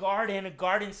said garden, a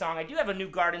garden song. I do have a new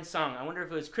garden song. I wonder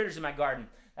if it was Critters in My Garden.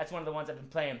 That's one of the ones I've been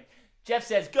playing. Jeff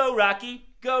says, go Rocky,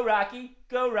 go Rocky,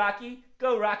 go Rocky,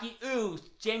 go Rocky. Ooh,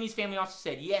 Jamie's family also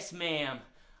said, yes ma'am.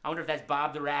 I wonder if that's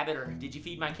Bob the Rabbit or Did You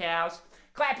Feed My Cows?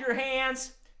 Clap your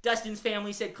hands. Dustin's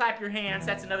family said, clap your hands.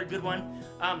 That's another good one.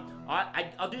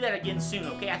 I'll do that again soon,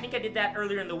 okay? I think I did that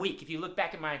earlier in the week. If you look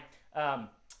back at my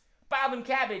Bob and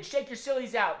Cabbage, Shake Your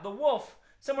Sillies Out, The Wolf,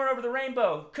 Somewhere Over the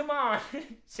Rainbow, come on.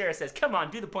 Sarah says, come on,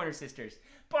 do the Pointer Sisters.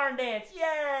 Barn Dance,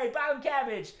 yay, Bob and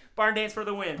Cabbage. Barn Dance for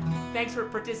the win. Thanks for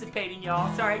participating,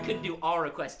 y'all. Sorry I couldn't do all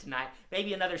requests tonight.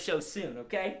 Maybe another show soon,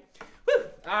 okay? Whew.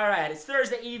 All right, it's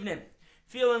Thursday evening.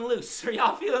 Feeling loose. Are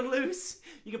y'all feeling loose?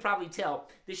 You can probably tell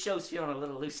this show's feeling a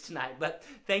little loose tonight, but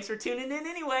thanks for tuning in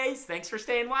anyways. Thanks for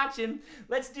staying watching.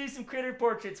 Let's do some critter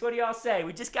portraits. What do y'all say?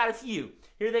 We just got a few.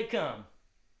 Here they come.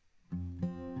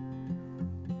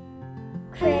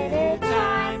 Critter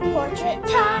time, portrait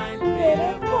time,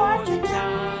 critter portrait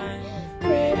time.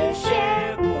 Critter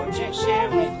share, portrait share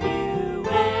with you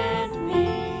and me.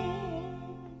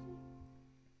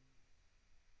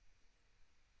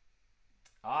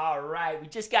 All right, we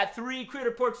just got 3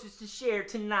 critter portraits to share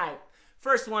tonight.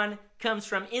 First one comes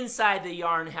from inside the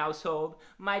Yarn household.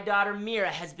 My daughter Mira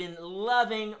has been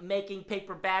loving making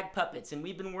paper bag puppets, and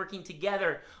we've been working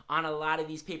together on a lot of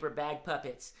these paper bag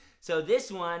puppets. So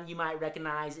this one you might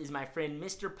recognize is my friend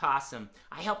Mr. Possum.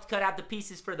 I helped cut out the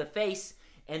pieces for the face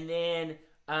and then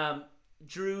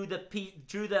drew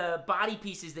the body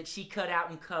pieces that she cut out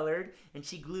and colored, and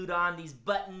she glued on these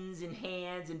buttons and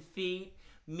hands and feet.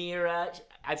 Mira,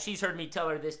 she's heard me tell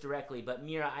her this directly, but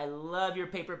Mira, I love your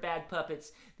paper bag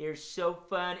puppets. They're so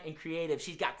fun and creative.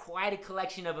 She's got quite a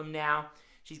collection of them now.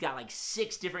 She's got like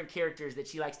 6 different characters that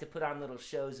she likes to put on little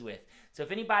shows with. So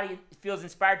if anybody feels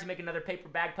inspired to make another paper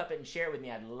bag puppet and share it with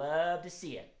me, I'd love to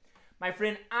see it. My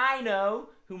friend I know,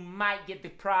 who might get the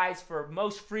prize for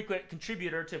most frequent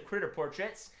contributor to critter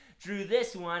portraits, drew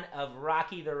this one of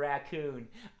Rocky the raccoon.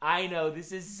 I know,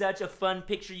 this is such a fun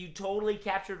picture. You totally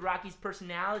captured Rocky's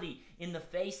personality in the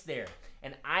face there.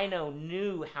 And I know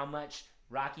knew how much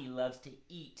Rocky loves to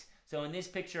eat. So in this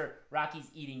picture,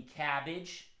 Rocky's eating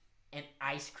cabbage and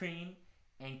ice cream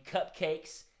and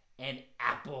cupcakes and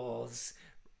apples.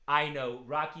 I know,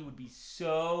 Rocky would be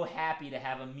so happy to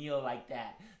have a meal like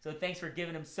that. So thanks for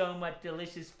giving him so much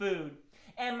delicious food.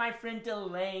 And my friend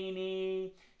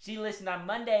Delaney, she listened on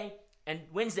Monday, and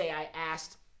Wednesday I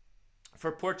asked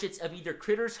for portraits of either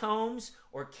critters' homes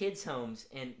or kids' homes.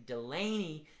 And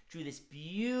Delaney drew this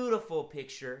beautiful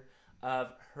picture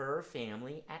of her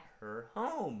family at her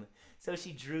home. So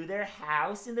she drew their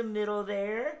house in the middle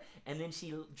there, and then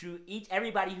she drew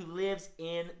everybody who lives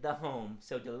in the home.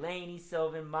 So Delaney,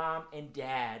 Sylvan, Mom, and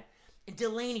Dad. And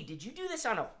Delaney, did you do this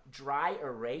on a dry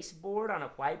erase board, on a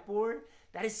whiteboard?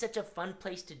 That is such a fun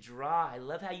place to draw. I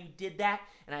love how you did that,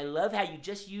 and I love how you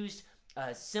just used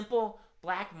a simple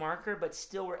black marker, but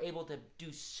still were able to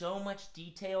do so much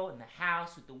detail in the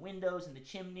house with the windows and the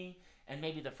chimney, and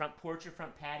maybe the front porch or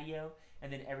front patio,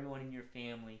 and then everyone in your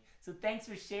family. So thanks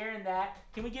for sharing that.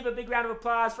 Can we give a big round of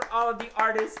applause for all of the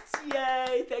artists?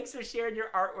 Yay! Thanks for sharing your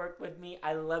artwork with me.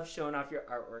 I love showing off your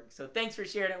artwork. So thanks for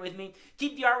sharing it with me.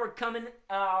 Keep the artwork coming.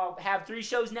 I'll have 3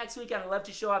 shows next week, and I'd love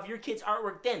to show off your kids'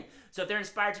 artwork then. So if they're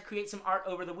inspired to create some art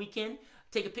over the weekend,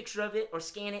 take a picture of it or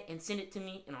scan it and send it to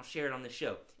me, and I'll share it on the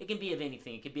show. It can be of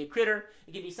anything. It could be a critter,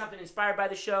 it could be something inspired by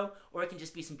the show, or it can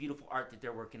just be some beautiful art that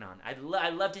they're working on. I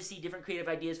love to see different creative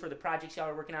ideas for the projects y'all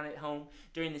are working on at home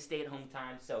during the stay-at-home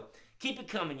time. So keep it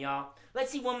coming, y'all.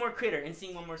 Let's see one more critter and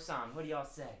sing one more song. What do y'all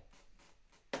say?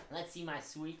 Let's see my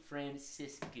sweet friend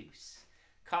Sis Goose.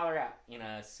 Call her out in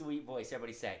a sweet voice.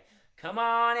 Everybody say, "Come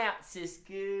on out, Sis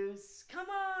Goose. Come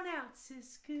on out,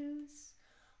 Sis Goose.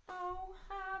 Oh,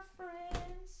 hi,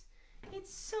 friends.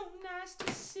 It's so nice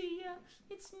to see ya.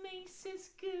 It's me, Sis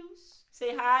Goose."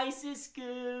 Say hi, Sis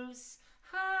Goose.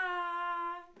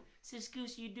 Hi. Sis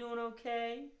Goose, you doing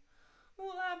okay?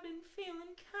 Well, I've been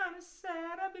feeling kind of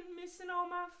sad. I've been missing all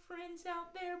my friends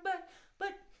out there, but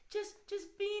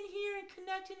just being here and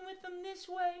connecting with them this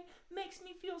way makes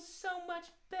me feel so much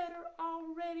better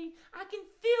already. I can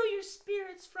feel your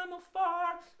spirits from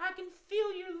afar. I can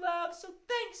feel your love, so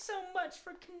thanks so much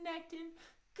for connecting.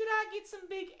 Could I get some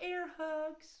big air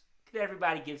hugs? Could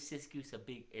everybody give Sis Goose a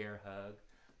big air hug?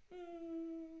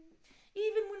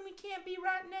 Even when we can't be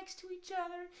right next to each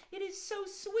other, it is so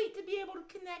sweet to be able to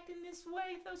connect in this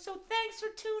way. So thanks for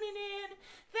tuning in.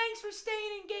 Thanks for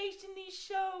staying engaged in these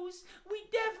shows. We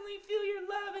definitely feel your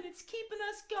love, and it's keeping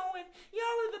us going.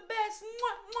 Y'all are the best.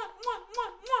 Mwah, mwah, mwah,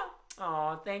 mwah, mwah.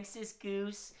 Aw, thanks, Sis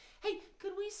Goose. Hey,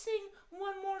 could we sing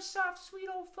one more soft, sweet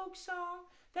old folk song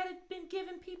that had been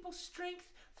giving people strength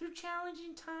through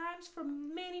challenging times for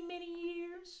many, many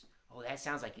years? Oh, that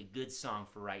sounds like a good song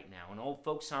for right now. An old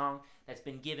folk song that's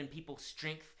been giving people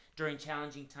strength during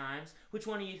challenging times. Which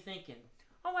one are you thinking?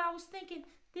 Oh, I was thinking,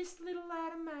 "This little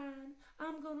light of mine,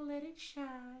 I'm gonna let it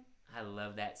shine." I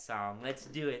love that song. Let's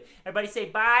do it. Everybody say,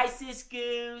 "Bye, Sis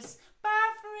Goose."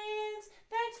 Bye, friends.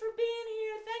 Thanks for being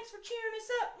here. Thanks for cheering us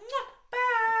up. Mwah.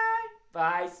 Bye.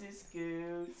 Bye, Sis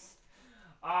Goose.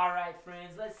 All right,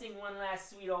 friends. Let's sing one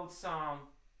last sweet old song.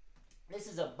 This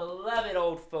is a beloved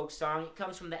old folk song. It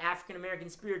comes from the African American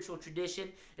spiritual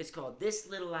tradition. It's called "This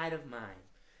Little Light of Mine."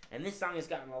 And this song has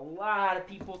gotten a lot of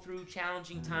people through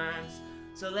challenging times.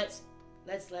 So let's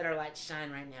let our light shine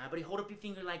right now. Everybody hold up your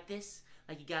finger like this,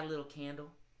 like you got a little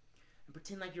candle. And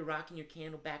pretend like you're rocking your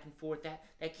candle back and forth.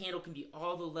 That candle can be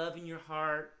all the love in your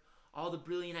heart, all the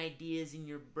brilliant ideas in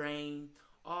your brain,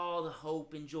 all the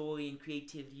hope and joy and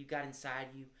creativity you got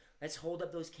inside you. Let's hold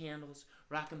up those candles,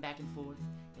 rock them back and forth,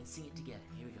 and sing it together.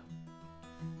 Here we go.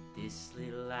 This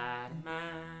little light of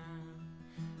mine,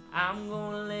 I'm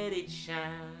gonna let it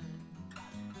shine.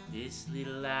 This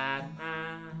little light of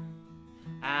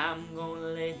mine, I'm gonna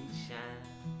let it shine.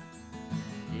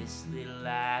 This little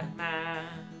light of mine,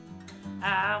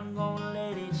 I'm gonna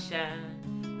let it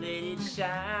shine. Let it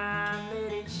shine,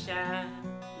 let it shine,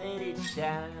 let it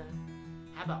shine.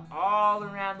 How about all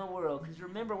around the world? Because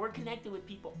remember, we're connected with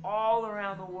people all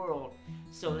around the world.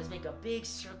 So let's make a big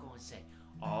circle and say,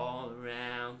 all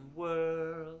around the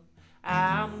world,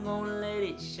 I'm gonna let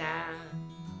it shine.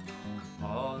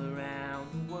 All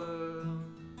around the world,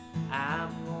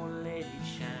 I'm gonna let it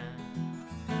shine.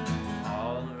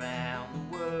 All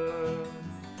around the world,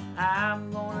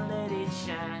 I'm gonna let it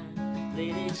shine.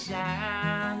 Let it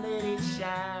shine, let it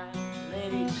shine,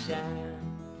 let it shine.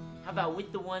 How about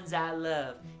with the ones I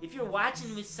love? If you're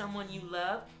watching with someone you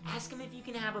love, ask them if you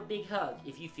can have a big hug,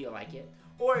 if you feel like it.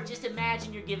 Or just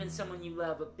imagine you're giving someone you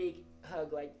love a big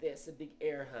hug like this, a big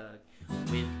air hug.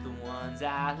 With the ones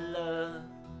I love,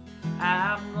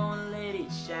 I'm gonna let it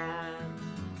shine.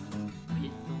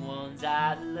 With the ones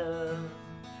I love,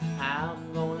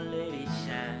 I'm gonna let it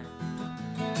shine.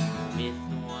 With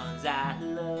the ones I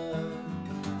love,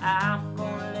 I'm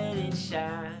gonna let it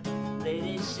shine. Let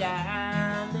it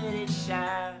shine, let it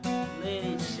shine, let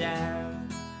it shine.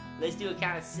 Let's do a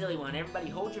kind of silly one. Everybody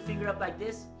hold your finger up like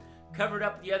this, cover it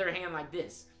up with the other hand like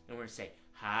this. And we're gonna say,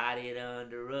 hide it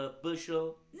under a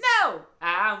bushel. No,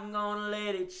 I'm gonna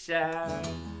let it shine.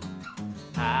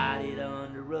 Hide it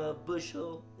under a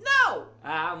bushel. No,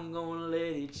 I'm gonna let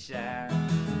it shine.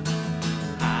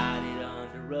 Hide it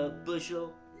under a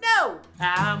bushel. No,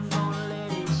 I'm gonna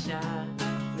let it shine.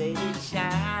 Let it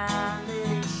shine, let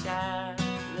it shine,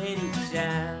 let it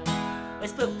shine.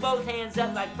 Let's put both hands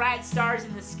up like bright stars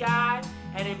in the sky.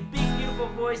 And in big, beautiful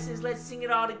voices, let's sing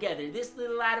it all together. This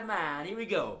little light of mine. Here we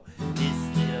go.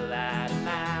 This little light of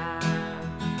mine,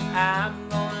 I'm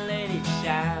gonna let it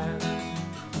shine.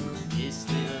 This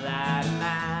little light of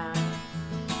mine,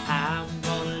 I'm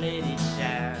gonna let it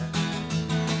shine.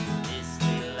 This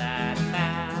little light of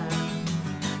mine,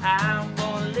 I'm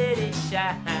gonna let it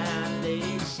shine. Let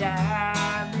it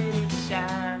shine, let it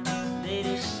shine, let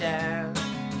it shine.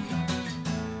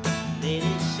 Let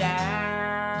it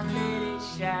shine, let it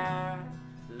shine,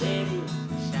 let it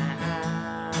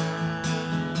shine.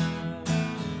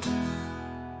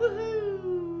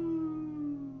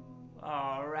 Woohoo!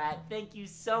 All right, thank you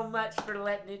so much for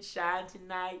letting it shine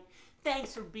tonight.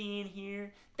 Thanks for being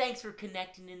here. Thanks for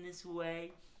connecting in this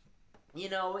way. You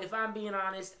know, if I'm being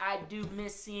honest, I do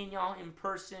miss seeing y'all in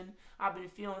person. I've been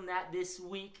feeling that this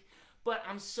week, but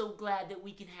I'm so glad that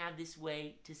we can have this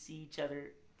way to see each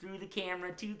other through the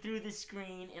camera, through the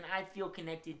screen, and I feel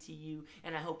connected to you,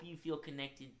 and I hope you feel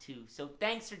connected too. So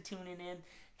thanks for tuning in.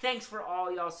 Thanks for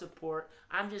all y'all's support.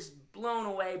 I'm just blown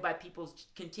away by people's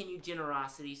continued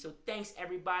generosity. So thanks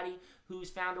everybody who's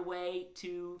found a way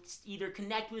to either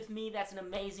connect with me. That's an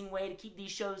amazing way to keep these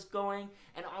shows going.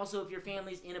 And also if your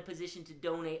family's in a position to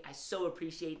donate, I so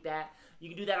appreciate that. You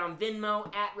can do that on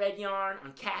Venmo at redyarn.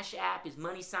 On Cash App is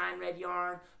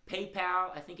 #redyarn.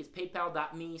 PayPal, I think it's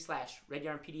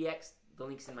paypal.me/redyarnpdx. The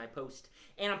link's in my post.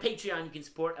 And on Patreon, you can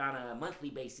support on a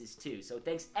monthly basis too. So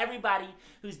thanks everybody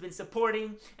who's been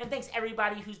supporting, and thanks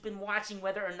everybody who's been watching,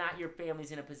 whether or not your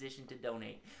family's in a position to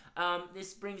donate.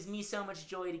 This brings me so much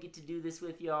joy to get to do this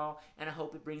with y'all, and I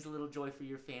hope it brings a little joy for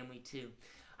your family too.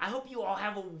 I hope you all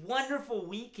have a wonderful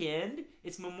weekend.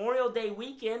 It's Memorial Day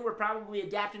weekend. We're probably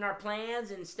adapting our plans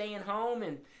and staying home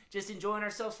and just enjoying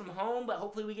ourselves from home, but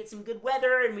hopefully we get some good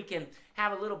weather and we can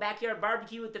have a little backyard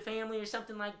barbecue with the family or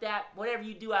something like that. Whatever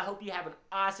you do, I hope you have an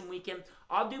awesome weekend.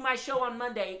 I'll do my show on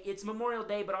Monday. It's Memorial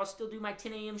Day, but I'll still do my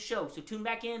 10 a.m. show. So tune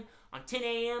back in on 10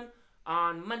 a.m.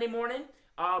 on Monday morning.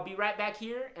 I'll be right back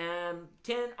here,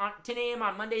 10 a.m.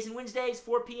 on Mondays and Wednesdays,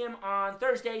 4 p.m. on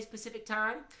Thursdays Pacific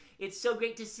time. It's so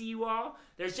great to see you all.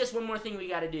 There's just one more thing we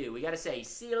got to do. We got to say,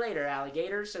 see you later,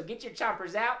 alligator. So get your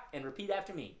chompers out and repeat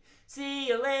after me. See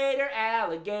you later,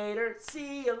 alligator.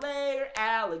 See you later,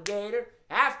 alligator.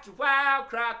 After a while,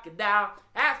 crocodile.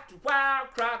 After a while,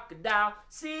 crocodile.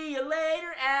 See you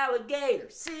later,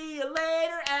 alligator. See you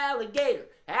later, alligator.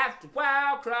 After a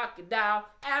while, crocodile.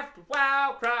 After a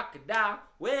while, crocodile.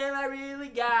 Well, I really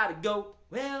gotta go.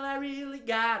 Well, I really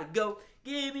gotta go.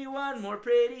 Give me one more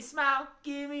pretty smile.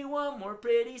 Give me one more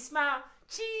pretty smile.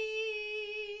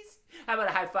 Cheese. How about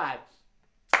a high five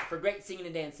for great singing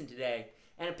and dancing today?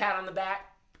 And a pat on the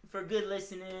back for good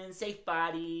listening, safe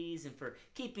bodies, and for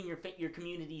keeping your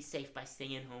community safe by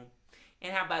staying home.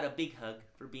 And how about a big hug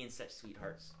for being such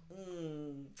sweethearts?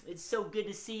 It's so good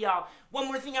to see y'all. One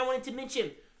more thing I wanted to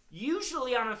mention.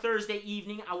 Usually on a Thursday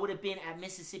evening, I would have been at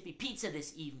Mississippi Pizza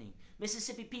this evening.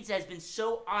 Mississippi Pizza has been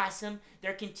so awesome.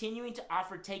 They're continuing to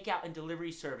offer takeout and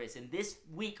delivery service. And this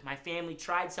week, my family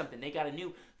tried something. They got a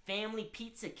new family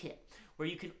pizza kit where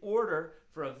you can order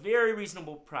for a very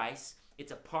reasonable price.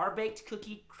 It's a par-baked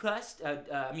cookie crust,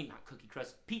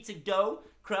 pizza dough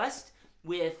crust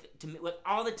with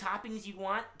all the toppings you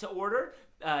want to order,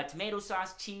 tomato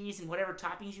sauce, cheese, and whatever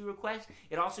toppings you request.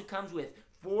 It also comes with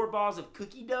 4 balls of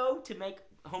cookie dough to make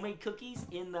homemade cookies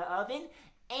in the oven,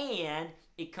 and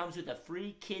it comes with a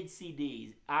free kids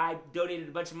CD. I donated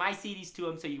a bunch of my CDs to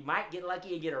them, so you might get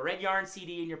lucky and get a redyarn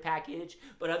CD in your package,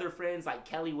 but other friends like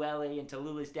Kelly Welly and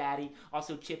Tallulah's daddy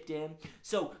also chipped in.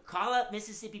 So call up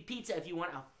Mississippi Pizza if you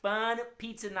want a fun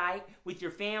pizza night with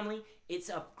your family. It's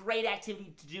a great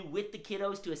activity to do with the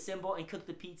kiddos to assemble and cook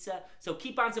the pizza. So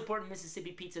keep on supporting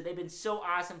Mississippi Pizza. They've been so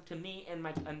awesome to me and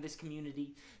this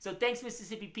community. So thanks,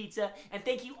 Mississippi Pizza. And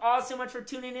thank you all so much for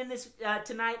tuning in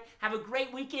tonight. Have a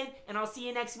great weekend, and I'll see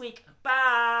you next week.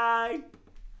 Bye.